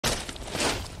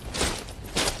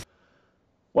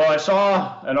Well, I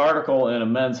saw an article in a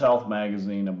Men's Health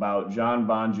magazine about Jon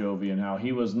Bon Jovi and how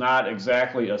he was not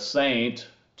exactly a saint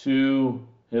to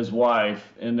his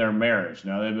wife in their marriage.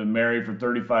 Now, they've been married for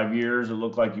 35 years. It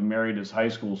looked like he married his high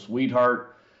school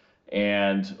sweetheart.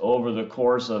 And over the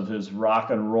course of his rock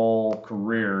and roll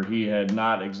career, he had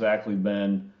not exactly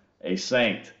been a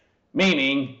saint,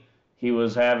 meaning he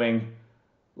was having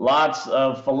lots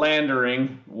of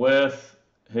philandering with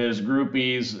his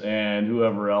groupies and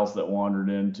whoever else that wandered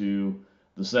into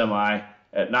the semi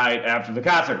at night after the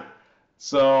concert.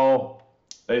 So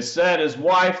they said his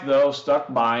wife, though,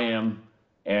 stuck by him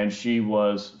and she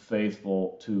was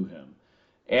faithful to him.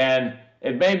 And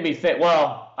it made me think,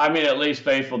 well, I mean, at least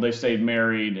faithful, they stayed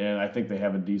married, and I think they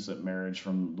have a decent marriage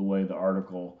from the way the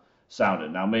article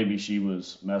sounded. Now, maybe she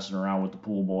was messing around with the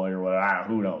pool boy or whatever,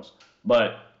 who knows.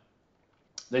 But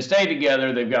they stayed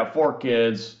together. They've got 4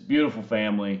 kids, beautiful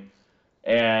family.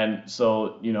 And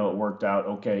so, it worked out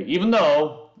okay, even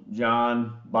though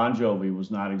Jon Bon Jovi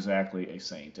was not exactly a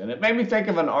saint. And it made me think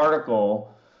of an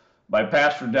article by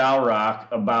Pastor Dalrock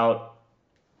about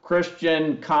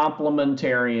Christian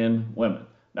complementarian women.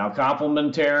 Now,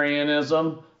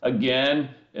 complementarianism, again,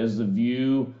 is the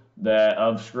view that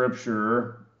of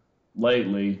Scripture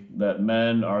lately that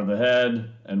men are the head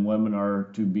and women are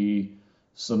to be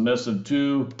submissive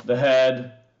to the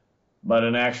head, but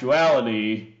in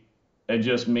actuality, it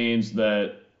just means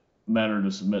that men are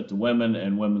to submit to women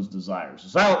and women's desires.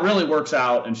 That's how it really works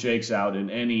out and shakes out in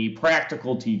any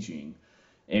practical teaching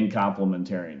in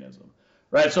complementarianism.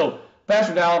 Right? So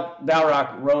Pastor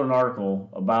Dalrock wrote an article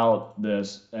about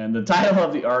this, and the title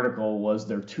of the article was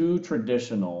 "They're Too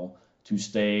Traditional to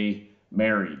Stay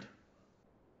Married."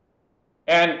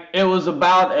 And it was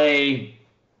about a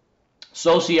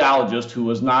sociologist who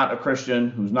was not a Christian,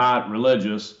 who's not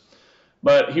religious,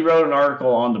 but he wrote an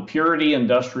article on the purity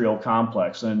industrial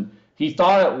complex, and he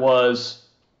thought it was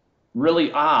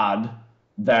really odd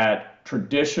that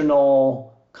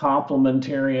traditional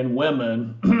complementarian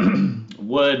women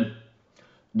would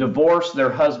divorce their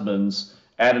husbands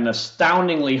at an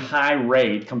astoundingly high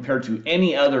rate compared to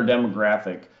any other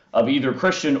demographic of either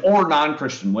Christian or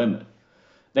non-Christian women.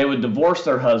 They would divorce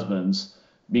their husbands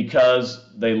because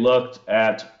they looked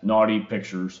at naughty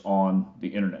pictures on the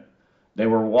internet. They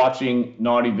were watching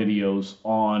naughty videos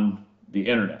on the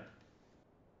internet.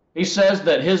 He says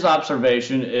that his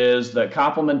observation is that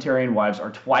complementarian wives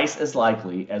are twice as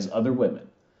likely as other women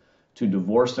to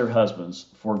divorce their husbands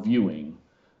for viewing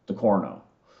the porno.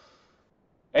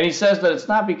 And he says that it's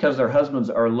not because their husbands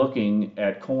are looking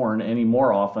at porn any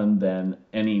more often than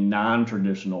any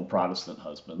non-traditional Protestant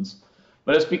husbands,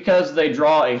 but it's because they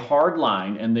draw a hard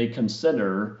line and they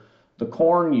consider the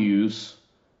porn use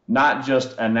not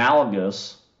just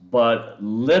analogous, but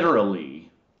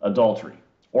literally adultery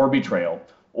or betrayal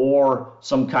or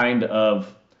some kind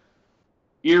of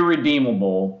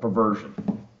irredeemable perversion.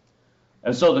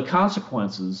 And so the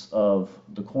consequences of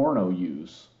the porno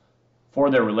use for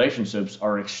their relationships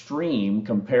are extreme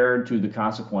compared to the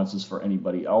consequences for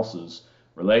anybody else's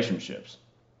relationships.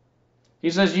 He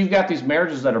says you've got these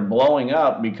marriages that are blowing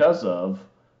up because of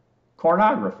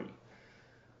pornography.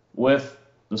 With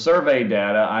the survey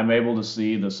data, I'm able to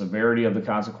see the severity of the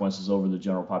consequences over the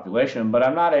general population, but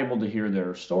I'm not able to hear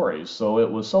their stories. So it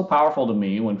was so powerful to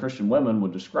me when Christian women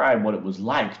would describe what it was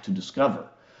like to discover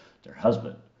their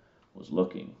husband was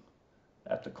looking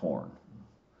at the porn.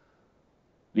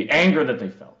 The anger that they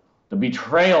felt, the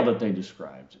betrayal that they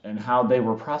described, and how they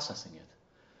were processing it,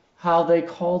 how they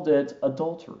called it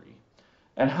adultery,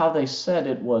 and how they said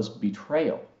it was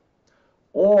betrayal.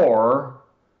 Or,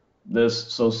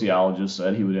 this sociologist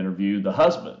said he would interview the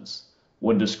husbands,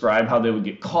 would describe how they would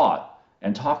get caught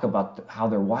and talk about how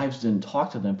their wives didn't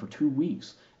talk to them for 2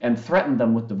 weeks and threatened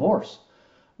them with divorce.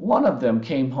 One of them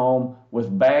came home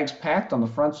with bags packed on the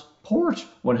front porch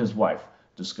when his wife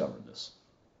discovered this.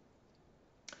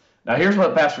 Now here's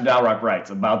what Pastor Dalrock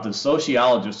writes about this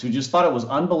sociologist who just thought it was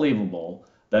unbelievable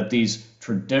that these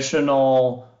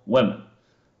traditional women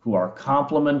who are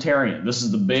complementarian, this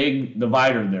is the big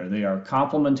divider there, they are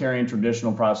complementarian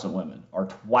traditional Protestant women, are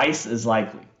twice as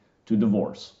likely to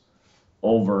divorce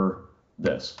over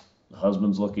this. The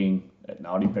husband's looking at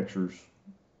naughty pictures,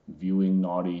 viewing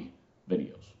naughty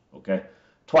videos, okay?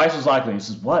 Twice as likely. He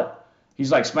says, what?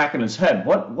 He's like smacking his head.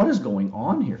 What is going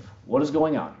on here? What is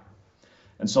going on here?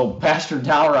 And so Pastor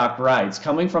Dalrock writes,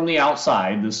 coming from the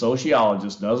outside, the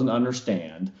sociologist doesn't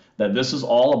understand that this is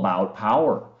all about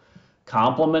power.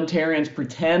 Complementarians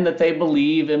pretend that they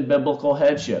believe in biblical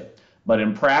headship, but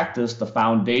in practice, the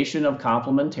foundation of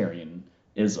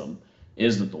complementarianism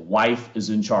is that the wife is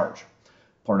in charge.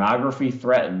 Pornography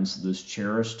threatens this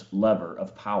cherished lever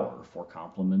of power for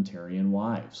complementarian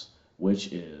wives,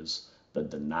 which is the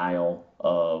denial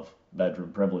of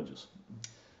bedroom privileges.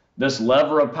 This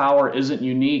lever of power isn't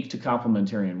unique to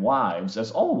complementarian wives,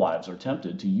 as all wives are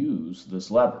tempted to use this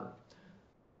lever.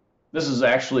 This is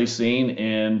actually seen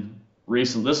in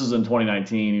this is in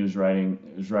 2019, he was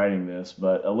writing this,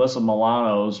 but Alyssa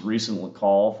Milano's recent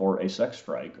call for a sex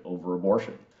strike over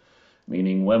abortion,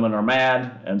 meaning women are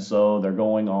mad, and so they're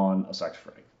going on a sex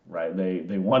strike, right?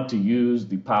 They want to use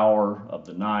the power of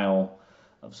denial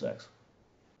of sex.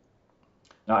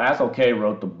 Now, Ethel Kay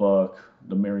wrote the book,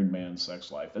 The Married Man's Sex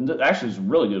Life, and actually it's a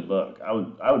really good book. I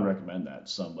would recommend that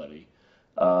to somebody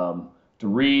to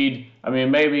read. I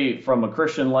mean, maybe from a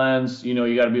Christian lens, you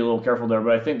got to be a little careful there,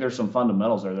 but I think there's some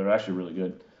fundamentals there that are actually really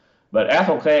good. But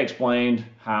Ethel Kay explained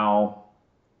how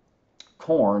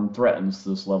corn threatens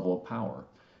this level of power,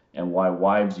 and why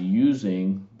wives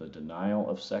using the denial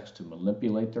of sex to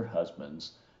manipulate their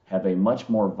husbands have a much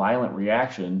more violent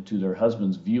reaction to their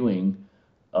husband's viewing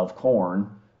of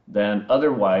corn than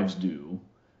other wives do.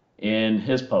 In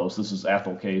his post, this is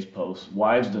Ethel Kay's post,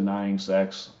 Wives Denying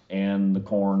Sex and the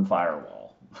Corn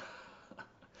Firewall.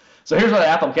 So here's what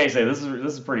Ethel Kay says.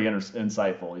 This is pretty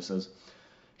insightful. He says,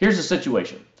 here's the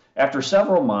situation. After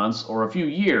several months or a few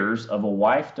years of a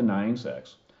wife denying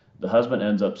sex, the husband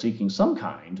ends up seeking some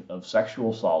kind of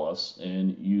sexual solace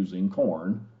in using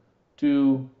corn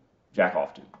to jack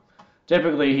off to.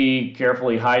 Typically, he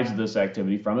carefully hides this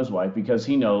activity from his wife because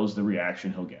he knows the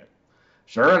reaction he'll get.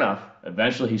 Sure enough,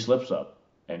 eventually he slips up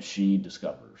and she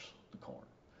discovers the corn.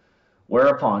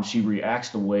 Whereupon she reacts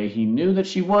the way he knew that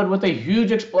she would, with a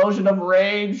huge explosion of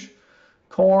rage.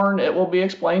 Corn, it will be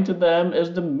explained to them, is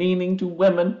demeaning to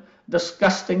women,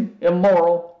 disgusting,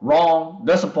 immoral, wrong,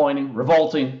 disappointing,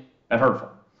 revolting, and hurtful.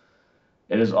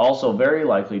 It is also very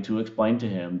likely to explain to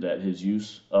him that his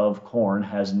use of corn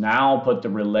has now put the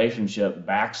relationship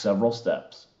back several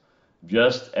steps,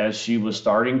 just as she was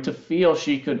starting to feel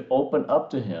she could open up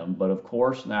to him, but of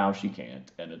course now she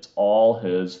can't, and it's all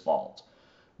his fault.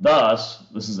 Thus,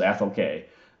 this is Ethel Kay,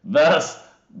 thus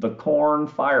the corn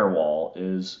firewall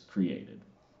is created.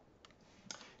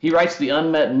 He writes, the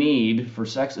unmet need for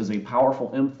sex is a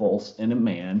powerful impulse in a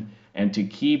man, and to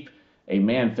keep a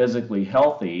man physically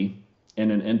healthy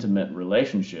in an intimate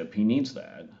relationship, he needs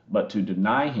that. But to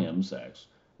deny him sex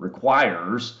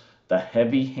requires the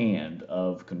heavy hand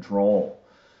of control.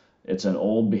 It's an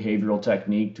old behavioral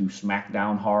technique to smack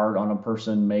down hard on a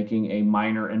person making a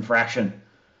minor infraction,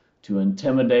 to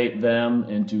intimidate them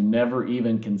into never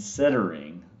even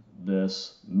considering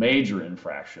this major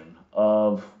infraction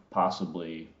of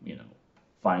possibly,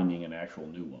 finding an actual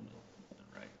new woman.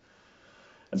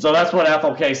 And so that's what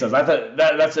Ethel Kay says. I thought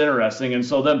that's interesting. And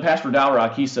so then Pastor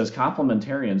Dalrock, he says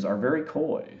complementarians are very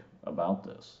coy about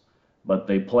this, but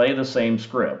they play the same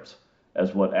script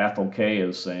as what Ethel Kay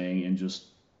is saying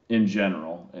in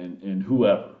general and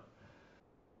whoever.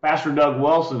 Pastor Doug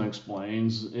Wilson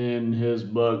explains in his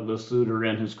book, The Suitor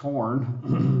and His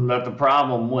Corn, that the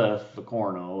problem with the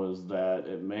corno is that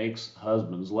it makes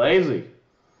husbands lazy,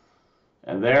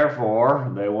 and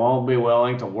therefore they won't be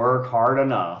willing to work hard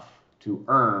enough to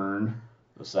earn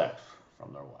the sex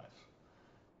from their wives.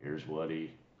 Here's what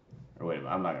wait a minute,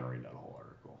 I'm not going to read that whole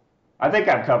article. I think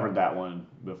I've covered that one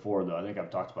before, though. I think I've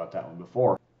talked about that one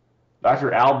before.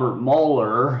 Dr. Albert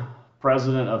Mohler,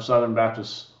 president of Southern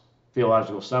Baptist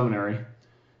Theological Seminary,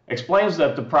 explains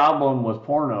that the problem with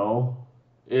porno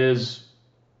is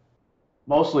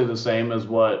mostly the same as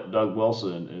what Doug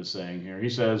Wilson is saying here.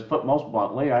 He says, put most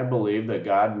bluntly, I believe that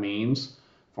God means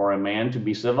for a man to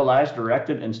be civilized,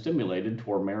 directed, and stimulated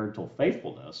toward marital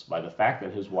faithfulness by the fact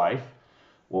that his wife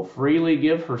will freely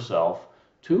give herself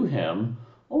to him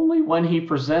only when he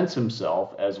presents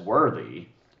himself as worthy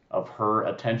of her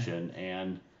attention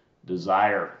and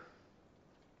desire.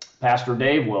 Pastor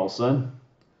Dave Wilson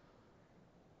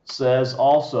says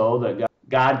also that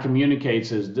God communicates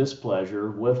his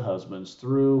displeasure with husbands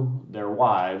through their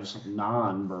wives'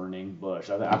 non-burning bush.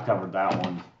 I've covered that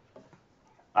one.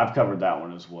 I've covered that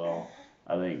one as well,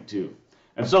 I think, too.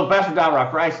 And so Pastor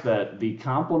Dalrock writes that the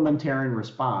complementarian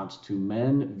response to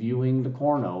men viewing the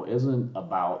corno isn't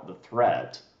about the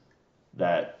threat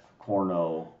that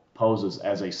corno poses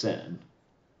as a sin,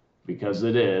 because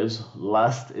it is.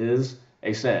 Lust is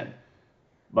a sin.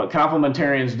 But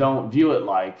complementarians don't view it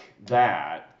like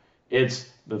that. It's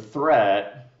the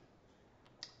threat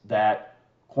that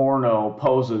corno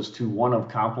poses to one of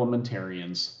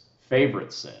complementarians'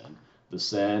 favorite sin, the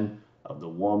sin of the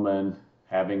woman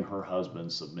having her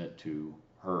husband submit to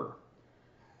her.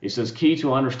 He says, key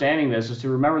to understanding this is to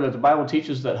remember that the Bible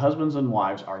teaches that husbands and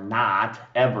wives are not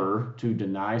ever to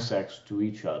deny sex to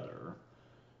each other,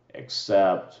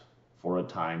 except for a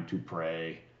time to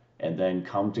pray and then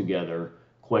come together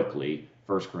quickly.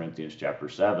 1 Corinthians chapter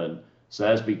 7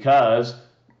 says, because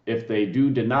if they do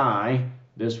deny,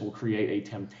 this will create a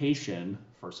temptation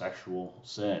for sexual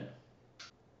sin.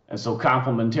 And so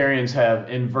complementarians have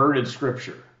inverted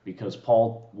scripture, because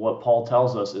what Paul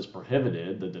tells us is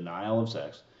prohibited, the denial of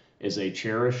sex, is a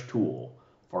cherished tool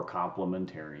for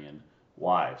complementarian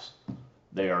wives.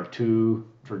 They are too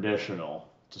traditional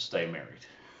to stay married.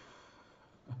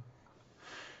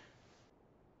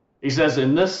 He says,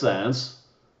 in this sense,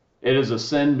 it is a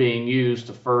sin being used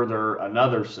to further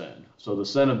another sin. So the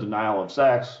sin of denial of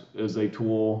sex is a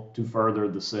tool to further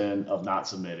the sin of not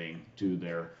submitting to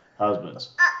their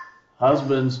husbands.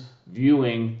 Husbands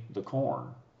viewing the corn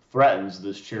threatens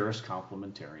this cherished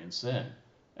complementarian sin.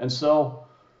 And so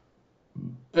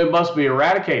it must be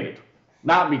eradicated.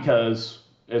 Not because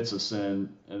it's a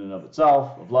sin in and of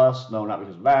itself, of lust. No, not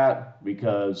because of that.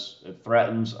 Because it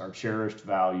threatens our cherished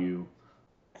value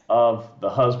of the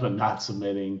husband not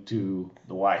submitting to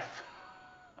the wife.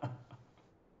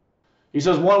 He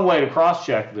says one way to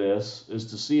cross-check this is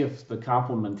to see if the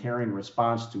complementarian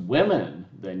response to women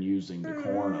then using the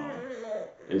corno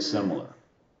is similar.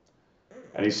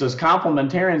 And he says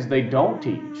complementarians, they don't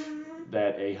teach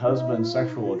that a husband's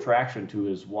sexual attraction to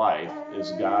his wife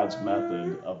is God's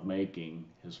method of making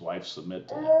his wife submit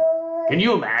to him. Can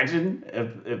you imagine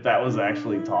if that was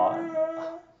actually taught?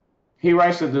 He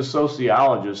writes that the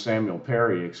sociologist Samuel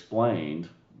Perry explained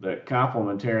that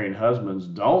complementarian husbands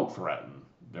don't threaten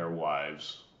their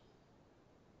wives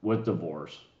with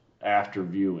divorce after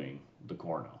viewing the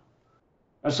corno.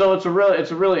 And so it's a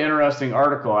really interesting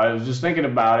article. I was just thinking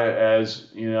about it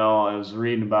as, I was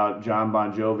reading about Jon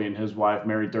Bon Jovi and his wife,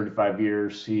 married 35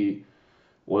 years. He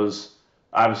was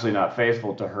obviously not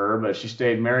faithful to her, but she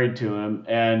stayed married to him.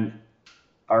 And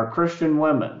our Christian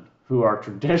women who are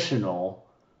traditional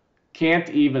can't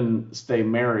even stay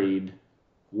married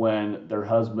when their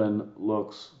husband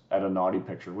looks at a naughty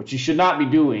picture, which he should not be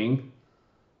doing,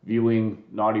 viewing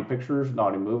naughty pictures,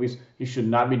 naughty movies. He should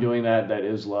not be doing that. That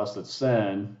is lust, that's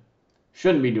sin.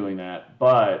 Shouldn't be doing that,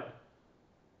 but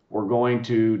we're going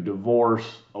to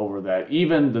divorce over that.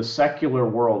 Even the secular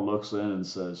world looks in and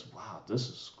says, wow, this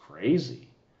is crazy.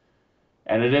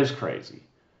 And it is crazy.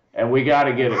 And we got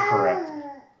to get it corrected.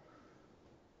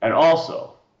 And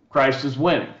also, Christ is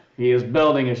winning. He is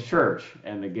building his church,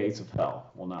 and the gates of hell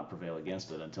will not prevail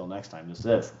against it. Until next time, this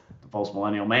is the Post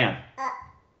Millennial Man.